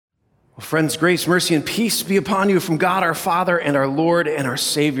Well, friends, grace, mercy, and peace be upon you from God our Father and our Lord and our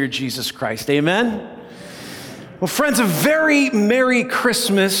Savior Jesus Christ. Amen? Well, friends, a very Merry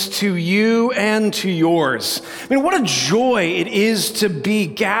Christmas to you and to yours. I mean, what a joy it is to be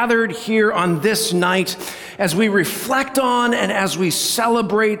gathered here on this night as we reflect on and as we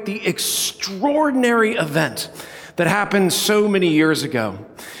celebrate the extraordinary event that happened so many years ago.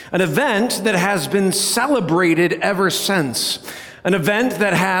 An event that has been celebrated ever since. An event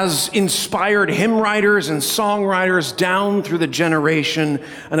that has inspired hymn writers and songwriters down through the generation.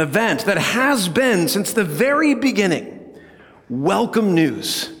 An event that has been, since the very beginning, welcome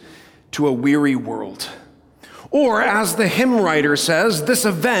news to a weary world. Or, as the hymn writer says, this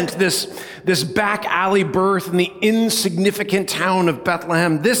event, this back alley birth in the insignificant town of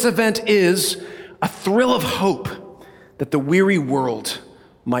Bethlehem, this event is a thrill of hope that the weary world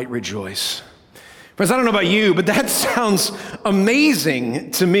might rejoice. Friends, I don't know about you, but that sounds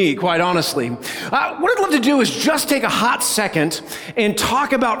amazing to me, quite honestly. What I'd love to do is just take a hot second and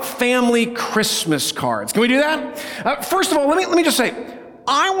talk about family Christmas cards. Can we do that? First of all, let me just say,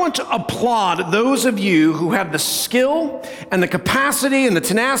 I want to applaud those of you who have the skill and the capacity and the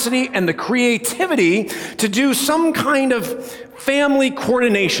tenacity and the creativity to do some kind of family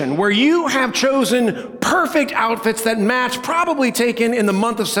coordination where you have chosen perfect outfits that match, probably taken in the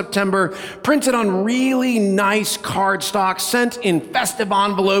month of September, printed on really nice cardstock, sent in festive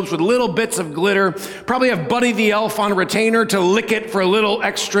envelopes with little bits of glitter, probably have Buddy the Elf on retainer to lick it for a little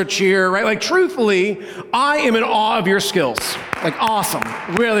extra cheer, right? Like, truthfully, I am in awe of your skills. Like, awesome.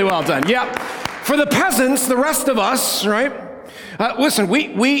 Really well done. Yep. For the peasants, the rest of us, right? Listen,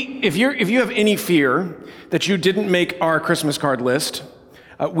 if you have any fear that you didn't make our Christmas card list,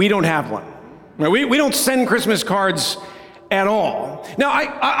 we don't have one. Right? We don't send Christmas cards at all. Now,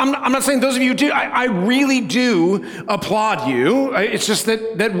 I'm not saying those of you do. I really do applaud you. It's just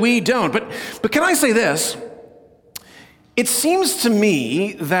that we don't. But can I say this? It seems to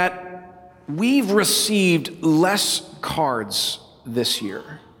me that we've received less cards this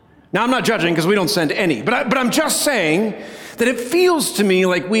year. Now, I'm not judging because we don't send any, but I'm just saying that it feels to me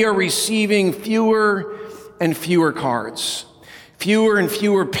like we are receiving fewer and fewer cards, fewer and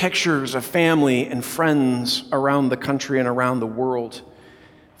fewer pictures of family and friends around the country and around the world,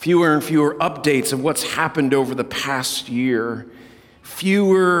 fewer and fewer updates of what's happened over the past year,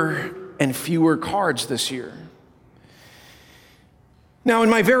 fewer and fewer cards this year. Now,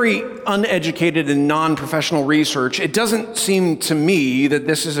 in my very uneducated and non-professional research, it doesn't seem to me that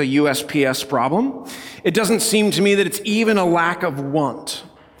this is a USPS problem. It doesn't seem to me that it's even a lack of want.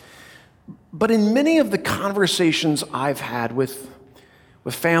 But in many of the conversations I've had with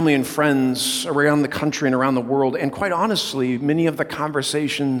family and friends around the country and around the world, and quite honestly, many of the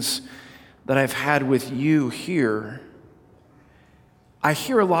conversations that I've had with you here, I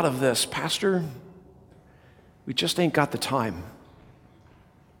hear a lot of this: Pastor, we just ain't got the time.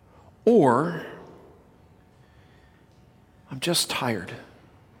 Or, I'm just tired.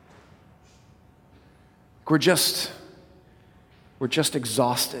 We're just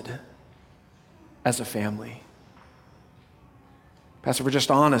exhausted as a family. Pastor, if we're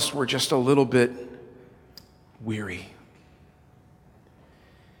just honest, we're just a little bit weary.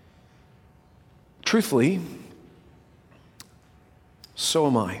 Truthfully, so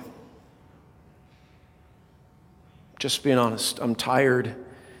am I. Just being honest, I'm tired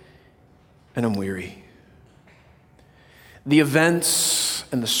and I'm weary. The events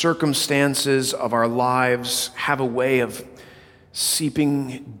and the circumstances of our lives have a way of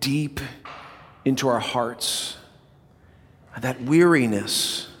seeping deep into our hearts. That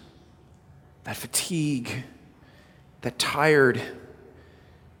weariness, that fatigue, that tired,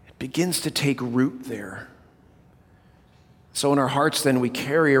 it begins to take root there. So in our hearts then we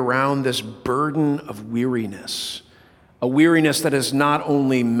carry around this burden of weariness, a weariness that is not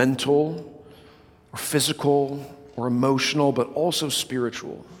only mental or physical or emotional, but also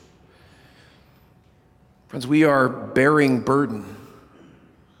spiritual. Friends, we are bearing burden,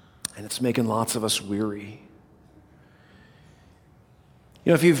 and it's making lots of us weary. You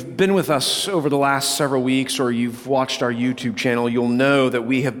know, if you've been with us over the last several weeks or you've watched our YouTube channel, you'll know that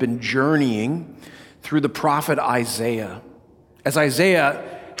we have been journeying through the prophet Isaiah, as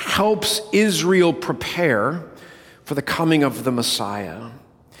Isaiah helps Israel prepare for the coming of the Messiah.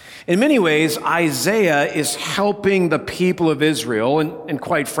 In many ways, Isaiah is helping the people of Israel, and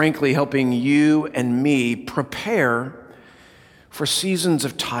quite frankly, helping you and me prepare for seasons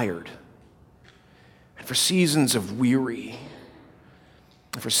of tired, and for seasons of weary,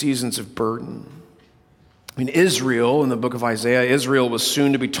 and for seasons of burden. I mean, Israel, in the book of Isaiah, Israel was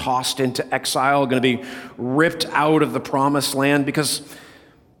soon to be tossed into exile, going to be ripped out of the promised land because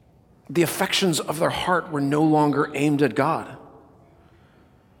The affections of their heart were no longer aimed at God,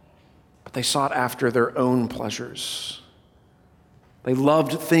 but they sought after their own pleasures. They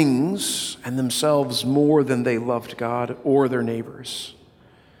loved things and themselves more than they loved God or their neighbors.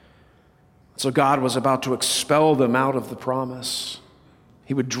 So God was about to expel them out of the promise.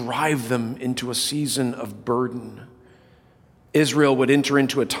 He would drive them into a season of burden. Israel would enter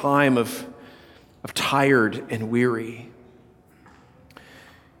into a time of tired and weary.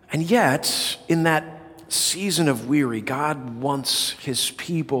 And yet, in that season of weary, God wants his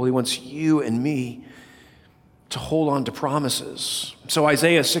people, he wants you and me to hold on to promises. So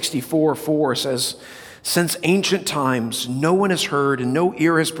Isaiah 64:4 says, "Since ancient times, no one has heard and no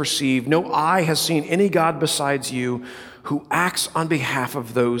ear has perceived, no eye has seen any God besides you who acts on behalf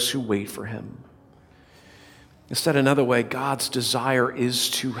of those who wait for him." Said another way, God's desire is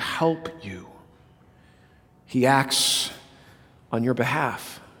to help you. He acts on your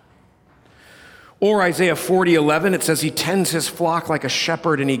behalf. Or Isaiah 40:11, it says, "He tends his flock like a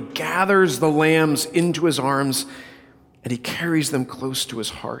shepherd, and he gathers the lambs into his arms, and he carries them close to his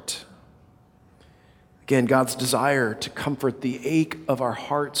heart." Again, God's desire to comfort the ache of our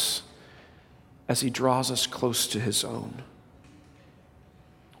hearts as he draws us close to his own.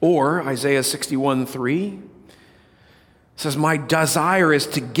 Or Isaiah 61:3 says, "My desire is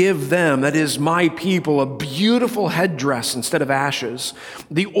to give them," that is my people, "a beautiful headdress instead of ashes,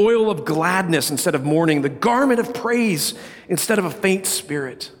 the oil of gladness instead of mourning, the garment of praise instead of a faint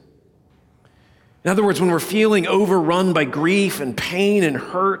spirit." In other words, when we're feeling overrun by grief and pain and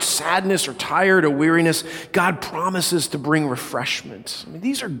hurt, sadness or tired or weariness, God promises to bring refreshment. I mean,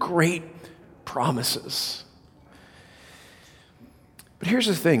 these are great promises. But here's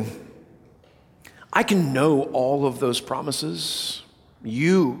the thing. I can know all of those promises.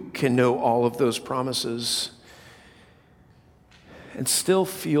 You can know all of those promises and still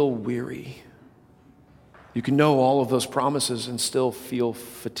feel weary. You can know all of those promises and still feel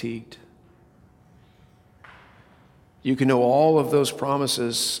fatigued. You can know all of those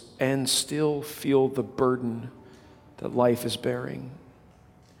promises and still feel the burden that life is bearing.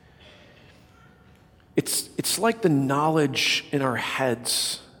 It's like the knowledge in our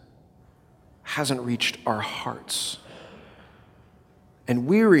heads hasn't reached our hearts. And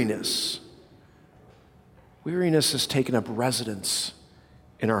weariness has taken up residence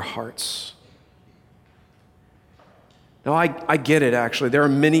in our hearts. Now, I get it, actually. There are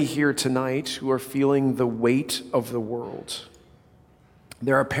many here tonight who are feeling the weight of the world.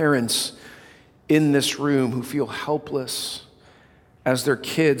 There are parents in this room who feel helpless as their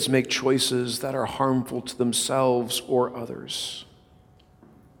kids make choices that are harmful to themselves or others.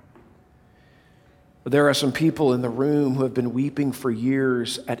 There are some people in the room who have been weeping for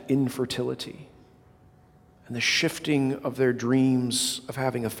years at infertility and the shifting of their dreams of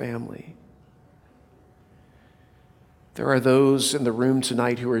having a family. There are those in the room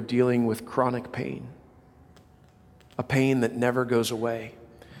tonight who are dealing with chronic pain, a pain that never goes away,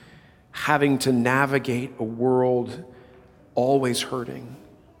 having to navigate a world always hurting.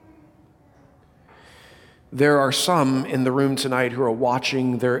 There are some in the room tonight who are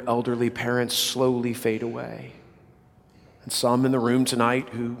watching their elderly parents slowly fade away. And some in the room tonight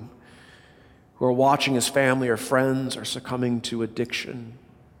who are watching as family or friends are succumbing to addiction.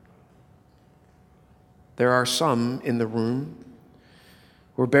 There are some in the room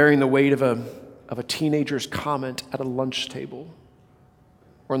who are bearing the weight of a teenager's comment at a lunch table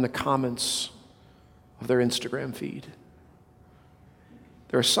or in the comments of their Instagram feed.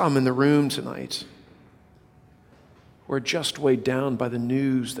 There are some in the room tonight who are just weighed down by the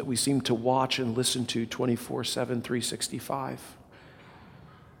news that we seem to watch and listen to 24/7, 365.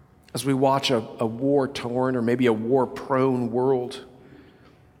 As we watch a war-torn or maybe a war-prone world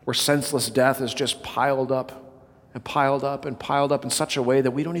where senseless death is just piled up and piled up and piled up in such a way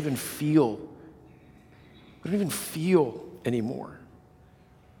that we don't even feel anymore.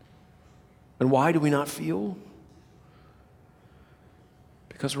 And why do we not feel?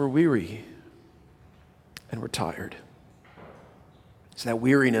 Because we're weary and we're tired. It's that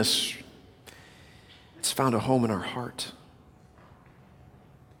weariness, it's found a home in our heart.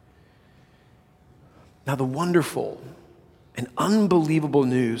 Now, the wonderful and unbelievable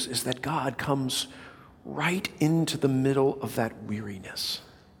news is that God comes right into the middle of that weariness.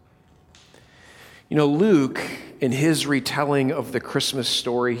 You know, Luke, in his retelling of the Christmas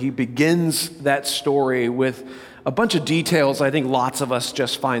story, he begins that story with a bunch of details I think lots of us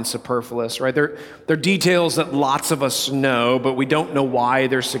just find superfluous, right? They're details that lots of us know, but we don't know why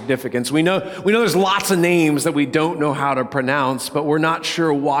they're significant. We know there's lots of names that we don't know how to pronounce, but we're not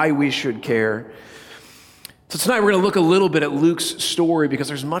sure why we should care. So tonight we're going to look a little bit at Luke's story because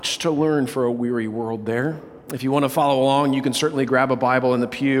there's much to learn for a weary world there. If you want to follow along, you can certainly grab a Bible in the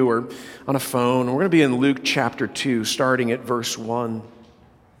pew or on a phone. We're going to be in Luke chapter 2, starting at verse 1.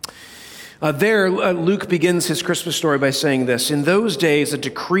 Luke begins his Christmas story by saying this: "In those days, a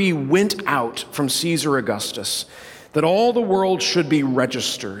decree went out from Caesar Augustus that all the world should be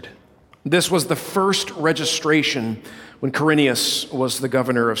registered. This was the first registration when Quirinius was the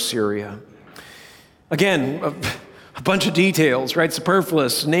governor of Syria." Again, a bunch of details, right?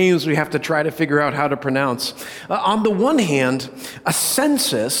 Superfluous names we have to try to figure out how to pronounce. On the one hand, a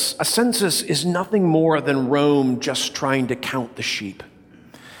census is nothing more than Rome just trying to count the sheep.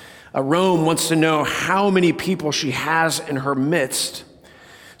 Rome wants to know how many people she has in her midst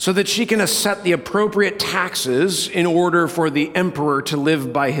so that she can set the appropriate taxes in order for the emperor to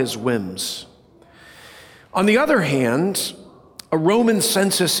live by his whims. On the other hand, a Roman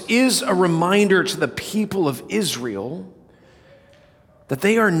census is a reminder to the people of Israel that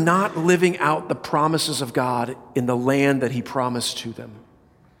they are not living out the promises of God in the land that he promised to them.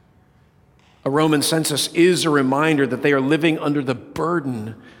 A Roman census is a reminder that they are living under the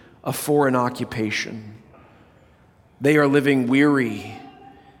burden of foreign occupation. They are living weary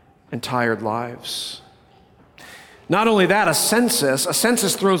and tired lives. Not only that, a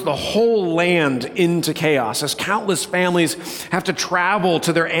census throws the whole land into chaos as countless families have to travel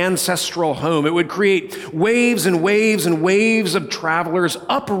to their ancestral home. It would create waves and waves and waves of travelers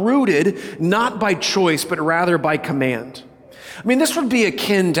uprooted, not by choice, but rather by command. I mean, this would be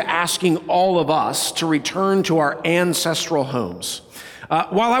akin to asking all of us to return to our ancestral homes.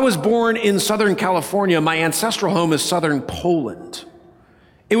 While I was born in Southern California, my ancestral home is Southern Poland.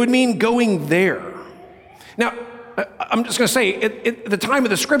 It would mean going there. Now, I'm just going to say, at the time of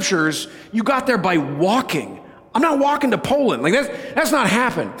the scriptures, you got there by walking. I'm not walking to Poland. Like that's not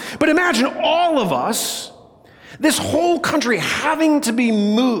happened. But imagine all of us, this whole country having to be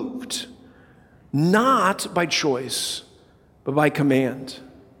moved, not by choice, but by command.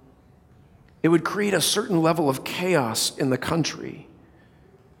 It would create a certain level of chaos in the country,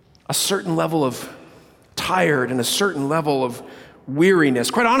 a certain level of tired and a certain level of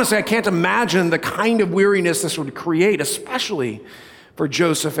weariness. Quite honestly, I can't imagine the kind of weariness this would create, especially for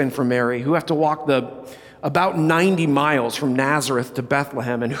Joseph and for Mary, who have to walk about 90 miles from Nazareth to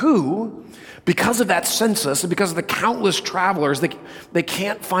Bethlehem, and who, because of that census and because of the countless travelers, they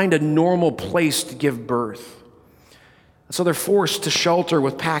can't find a normal place to give birth. So they're forced to shelter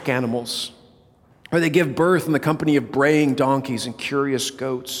with pack animals, or they give birth in the company of braying donkeys and curious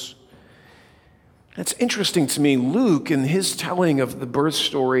goats. It's interesting to me, Luke, in his telling of the birth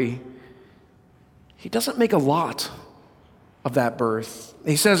story, he doesn't make a lot of that birth.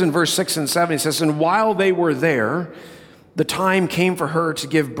 He says in verse 6 and 7, he says, "And while they were there, the time came for her to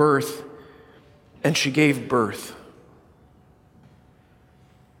give birth, and she gave birth."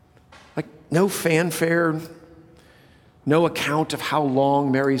 Like, no fanfare, no account of how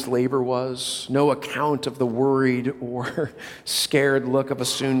long Mary's labor was, no account of the worried or scared look of a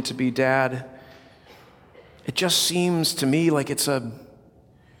soon-to-be dad. It just seems to me like it's a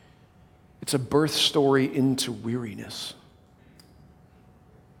birth story into weariness.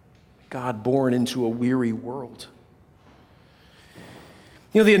 God born into a weary world.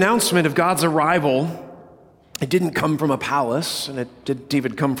 You know, the announcement of God's arrival, it didn't come from a palace, and it didn't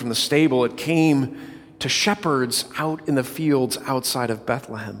even come from the stable. It came to shepherds out in the fields outside of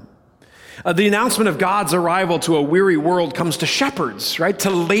Bethlehem. The announcement of God's arrival to a weary world comes to shepherds, right?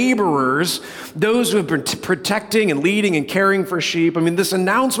 To laborers, those who have been protecting and leading and caring for sheep. I mean, this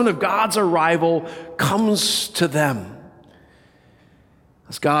announcement of God's arrival comes to them.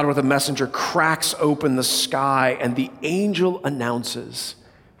 As God with a messenger cracks open the sky and the angel announces,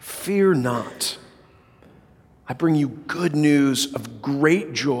 "Fear not. I bring you good news of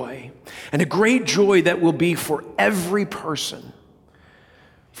great joy, and a great joy that will be for every person.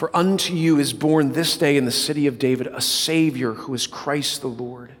 For unto you is born this day in the city of David a Savior who is Christ the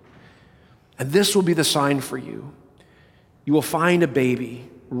Lord. And this will be the sign for you. You will find a baby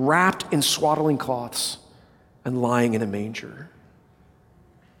wrapped in swaddling cloths and lying in a manger."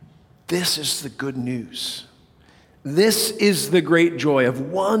 This is the good news. This is the great joy of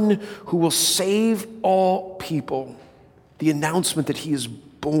one who will save all people. The announcement that he is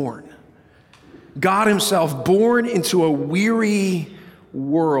born. God himself born into a weary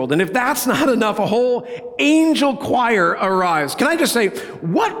world. And if that's not enough, a whole angel choir arrives. Can I just say,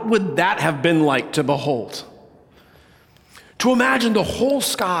 what would that have been like to behold? To imagine the whole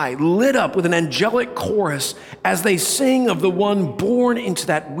sky lit up with an angelic chorus as they sing of the one born into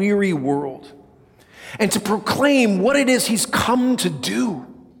that weary world, and to proclaim what it is he's come to do.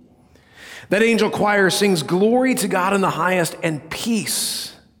 That angel choir sings glory to God in the highest and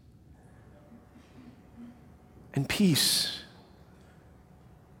peace. And peace.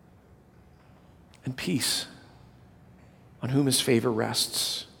 And peace on whom his favor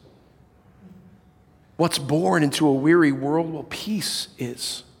rests. What's born into a weary world? Well, peace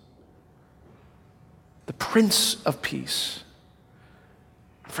is. The Prince of Peace.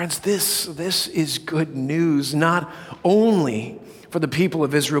 Friends, this is good news, not only for the people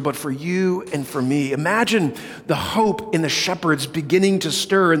of Israel, but for you and for me. Imagine the hope in the shepherds beginning to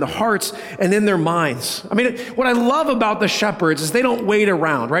stir in the hearts and in their minds. I mean, what I love about the shepherds is they don't wait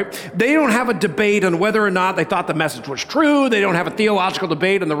around, right? They don't have a debate on whether or not they thought the message was true. They don't have a theological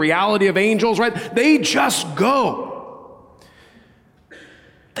debate on the reality of angels, right? They just go.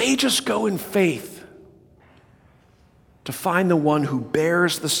 They just go in faith to find the one who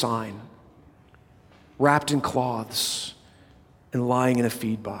bears the sign, wrapped in cloths and lying in a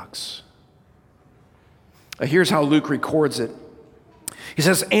feed box. Here's how Luke records it. He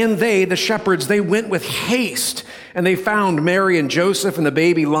says, and they, the shepherds, they went with haste, and they found Mary and Joseph and the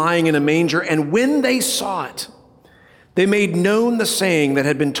baby lying in a manger. And when they saw it, they made known the saying that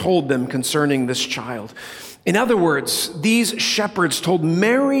had been told them concerning this child. In other words, these shepherds told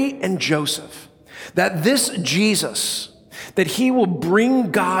Mary and Joseph that this Jesus, that he will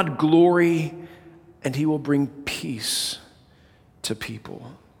bring God glory and he will bring peace to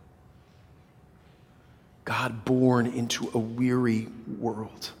people. God born into a weary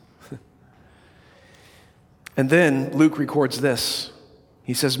world. And then Luke records this.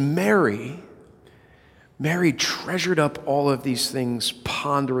 He says, Mary treasured up all of these things,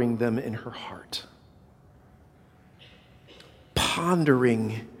 pondering them in her heart.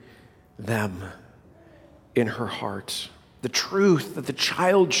 Pondering them in her heart. The truth that the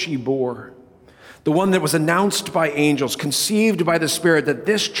child she bore, the one that was announced by angels, conceived by the Spirit, that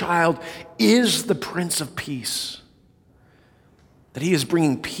this child is the Prince of Peace, that he is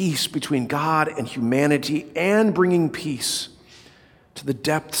bringing peace between God and humanity and bringing peace to the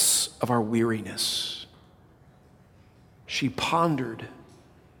depths of our weariness. She pondered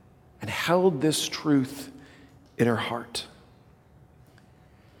and held this truth in her heart.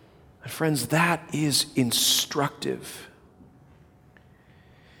 And friends, that is instructive.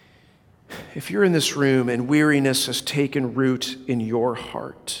 If you're in this room and weariness has taken root in your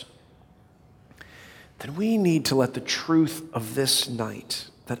heart, then we need to let the truth of this night,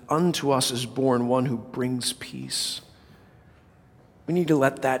 that unto us is born one who brings peace, we need to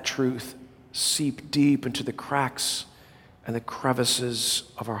let that truth seep deep into the cracks and the crevices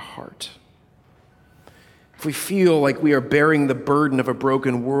of our heart. If we feel like we are bearing the burden of a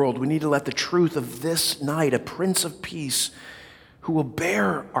broken world, we need to let the truth of this night, a Prince of Peace, who will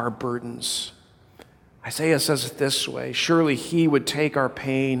bear our burdens. Isaiah says it this way, surely he would take our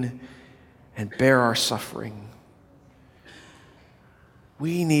pain and bear our suffering.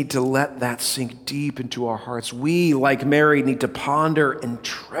 We need to let that sink deep into our hearts. We, like Mary, need to ponder and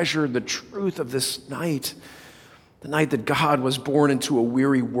treasure the truth of this night, the night that God was born into a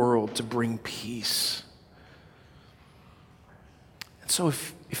weary world to bring peace. And so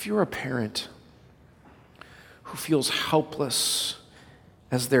if you're a parent who feels helpless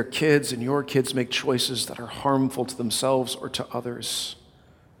as their kids and your kids make choices that are harmful to themselves or to others,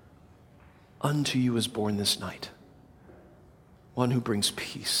 unto you is born this night one who brings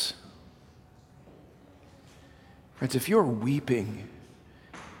peace. Friends, if you're weeping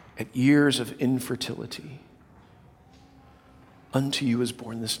at years of infertility, unto you is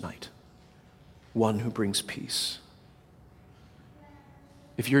born this night one who brings peace.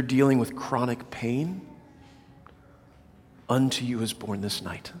 If you're dealing with chronic pain, unto you is born this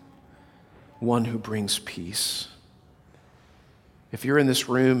night one who brings peace. If you're in this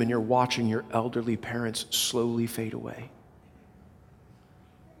room and you're watching your elderly parents slowly fade away,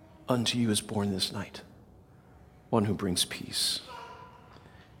 unto you is born this night one who brings peace.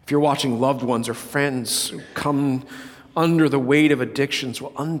 If you're watching loved ones or friends come under the weight of addictions,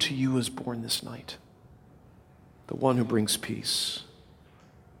 well, unto you is born this night the one who brings peace.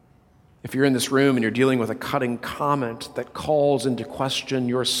 If you're in this room and you're dealing with a cutting comment that calls into question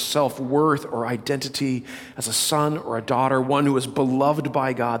your self-worth or identity as a son or a daughter, one who is beloved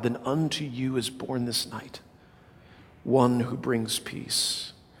by God, then unto you is born this night one who brings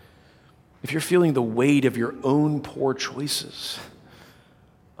peace. If you're feeling the weight of your own poor choices,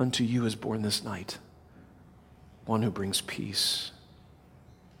 unto you is born this night one who brings peace.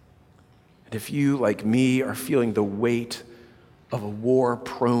 And if you, like me, are feeling the weight of a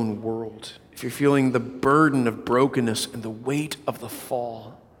war-prone world, if you're feeling the burden of brokenness and the weight of the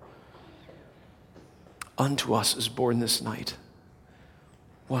fall, unto us is born this night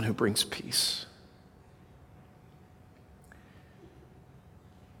one who brings peace.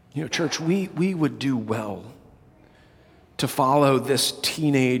 You know, church, we would do well to follow this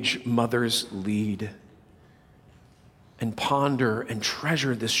teenage mother's lead and ponder and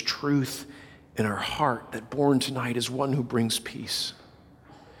treasure this truth in our heart that born tonight is one who brings peace.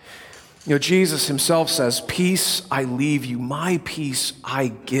 You know, Jesus himself says, "Peace I leave you, my peace I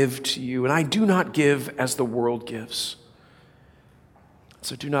give to you, and I do not give as the world gives.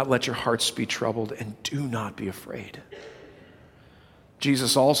 So do not let your hearts be troubled and do not be afraid."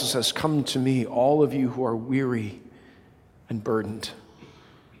 Jesus also says, "Come to me, all of you who are weary and burdened,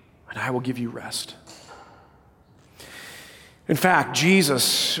 and I will give you rest." In fact,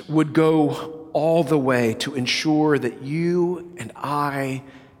 Jesus would go all the way to ensure that you and I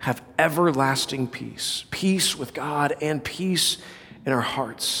have everlasting peace, peace with God and peace in our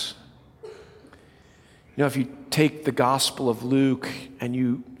hearts. You know, if you take the Gospel of Luke and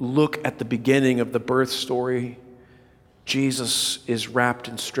you look at the beginning of the birth story, Jesus is wrapped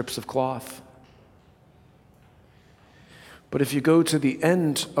in strips of cloth. But if you go to the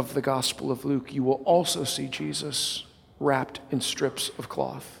end of the Gospel of Luke, you will also see Jesus wrapped in strips of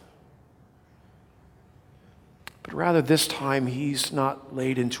cloth. But rather this time, he's not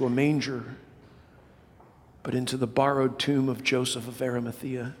laid into a manger, but into the borrowed tomb of Joseph of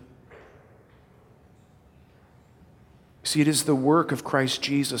Arimathea. See, it is the work of Christ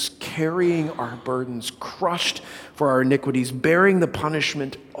Jesus carrying our burdens, crushed for our iniquities, bearing the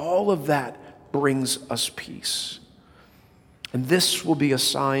punishment. All of that brings us peace. And this will be a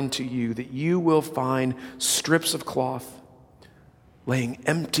sign to you that you will find strips of cloth laying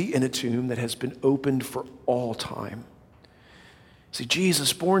empty in a tomb that has been opened for all time. See,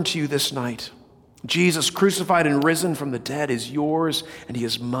 Jesus born to you this night, Jesus crucified and risen from the dead is yours and he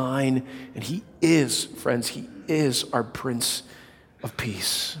is mine. And he is, friends, he is our Prince of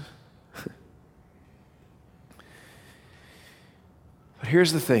Peace. But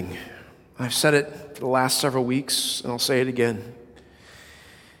here's the thing. I've said it for the last several weeks, and I'll say it again.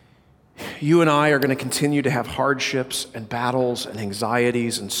 You and I are going to continue to have hardships and battles and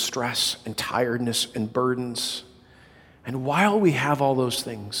anxieties and stress and tiredness and burdens. And while we have all those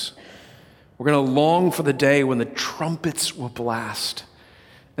things, we're going to long for the day when the trumpets will blast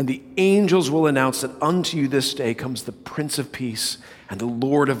and the angels will announce that unto you this day comes the Prince of Peace and the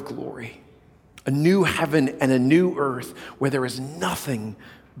Lord of glory. A new heaven and a new earth where there is nothing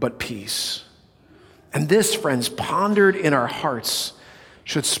but peace. And this, friends, pondered in our hearts,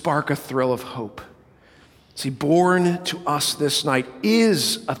 should spark a thrill of hope. See, born to us this night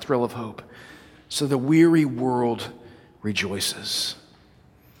is a thrill of hope, so the weary world rejoices.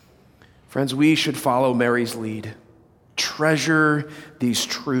 Friends, we should follow Mary's lead. Treasure these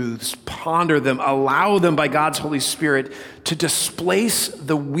truths, ponder them, allow them by God's Holy Spirit to displace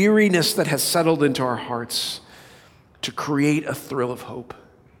the weariness that has settled into our hearts, to create a thrill of hope.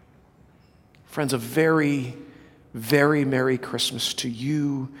 Friends, a very, very Merry Christmas to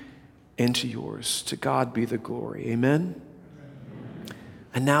you and to yours. To God be the glory. Amen?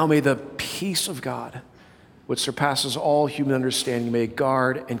 And now may the peace of God, which surpasses all human understanding, may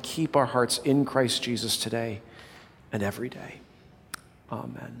guard and keep our hearts in Christ Jesus today and every day.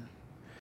 Amen.